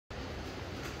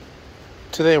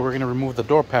Today we're going to remove the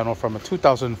door panel from a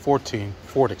 2014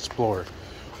 Ford Explorer.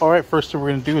 Alright, first thing we're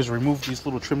going to do is remove these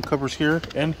little trim covers here,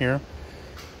 and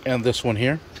this one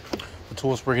here. The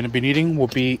tools we're going to be needing will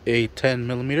be a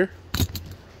 10mm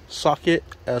socket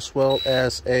as well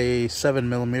as a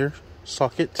 7mm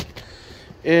socket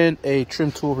and a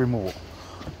trim tool removal.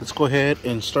 Let's go ahead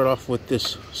and start off with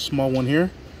this small one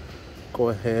here. Go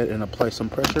ahead and apply some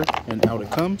pressure and out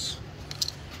it comes.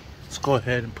 Let's go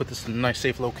ahead and put this in a nice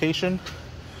safe location.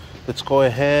 Let's go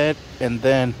ahead and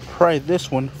then pry this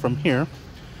one from here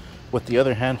with the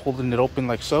other hand holding it open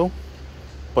like so,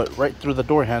 but right through the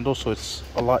door handle, so it's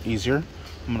a lot easier.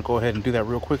 I'm gonna go ahead and do that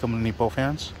real quick. I'm gonna need both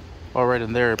hands. All right,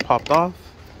 and there it popped off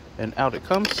and out it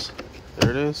comes.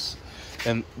 There it is.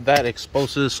 And that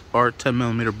exposes our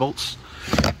 10mm bolts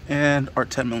and our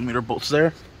 10mm bolts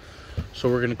there. So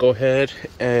we're gonna go ahead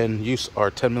and use our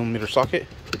 10mm socket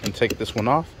and take this one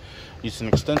off. Use an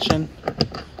extension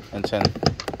and then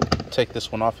take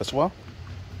this one off as well.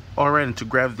 Alright, and to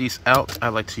grab these out, I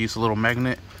like to use a little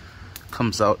magnet.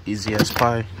 Comes out easy as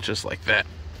pie, just like that.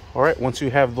 Alright, once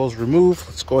you have those removed,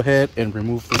 let's go ahead and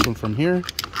remove this one from here.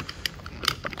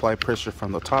 Apply pressure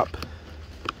from the top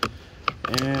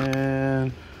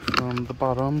and from the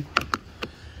bottom.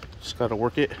 Just gotta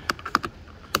work it.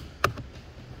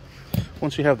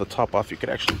 Once you have the top off, you could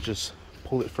actually just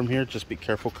pull it from here. Just be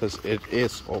careful because it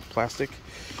is all plastic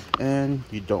and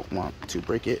you don't want to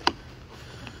break it.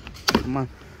 Come on,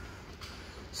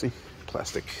 see,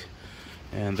 plastic,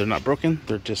 and they're not broken,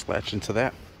 they're just latched into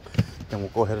that. Then we'll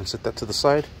go ahead and set that to the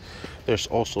side. There's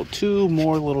also two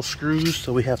more little screws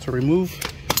that we have to remove,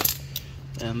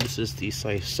 and this is the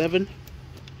size 7.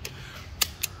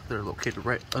 They're located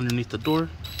right underneath the door,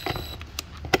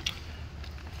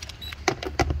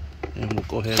 and we'll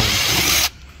go ahead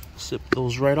and zip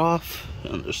those right off.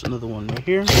 And there's another one right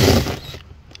here.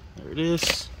 There it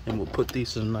is. And we'll put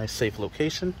these in a nice safe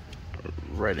location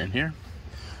right in here.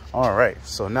 All right,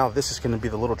 so now this is going to be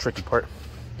the little tricky part.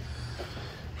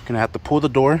 You're going to have to pull the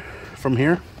door from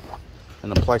here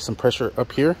and apply some pressure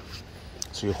up here.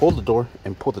 So you hold the door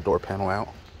and pull the door panel out.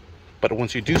 But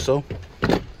once you do so,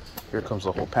 here comes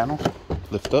the whole panel.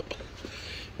 Lift up,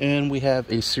 and we have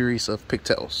a series of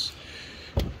pigtails.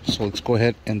 So let's go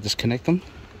ahead and disconnect them.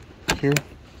 Here,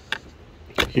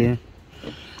 here,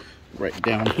 right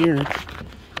down here.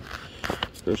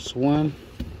 There's one.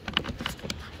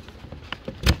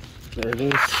 There it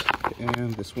is.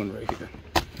 And this one right here.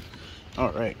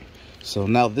 All right. So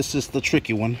now this is the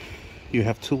tricky one. You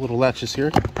have two little latches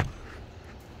here.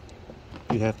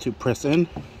 You have to press in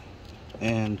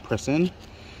and press in.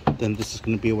 Then this is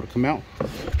going to be able to come out.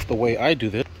 The way I do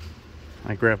this,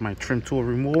 I grab my trim tool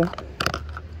removal.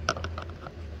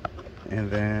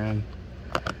 And then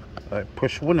I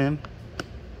push one in.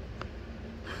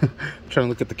 I'm trying to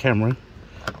look at the camera.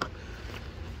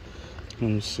 Let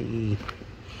me see.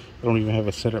 I don't even have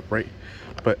it set up right.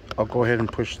 But I'll go ahead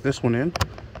and push this one in.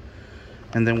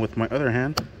 And then with my other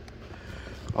hand,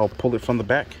 I'll pull it from the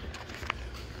back.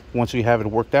 Once you have it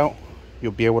worked out,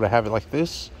 you'll be able to have it like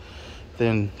this.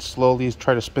 Then slowly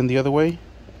try to spin the other way.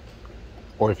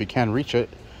 Or if you can reach it,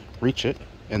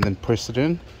 and then press it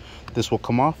in. This will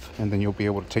come off, and then you'll be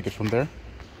able to take it from there.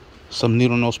 Some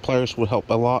needle nose pliers will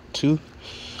help a lot too.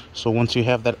 So once you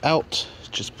have that out,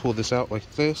 just pull this out like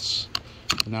this,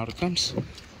 and out it comes.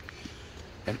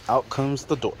 And out comes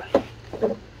the door.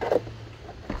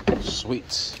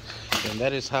 Sweet. And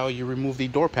that is how you remove the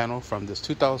door panel from this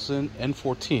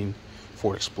 2014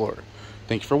 Ford Explorer.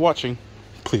 Thank you for watching.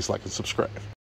 Please like and subscribe.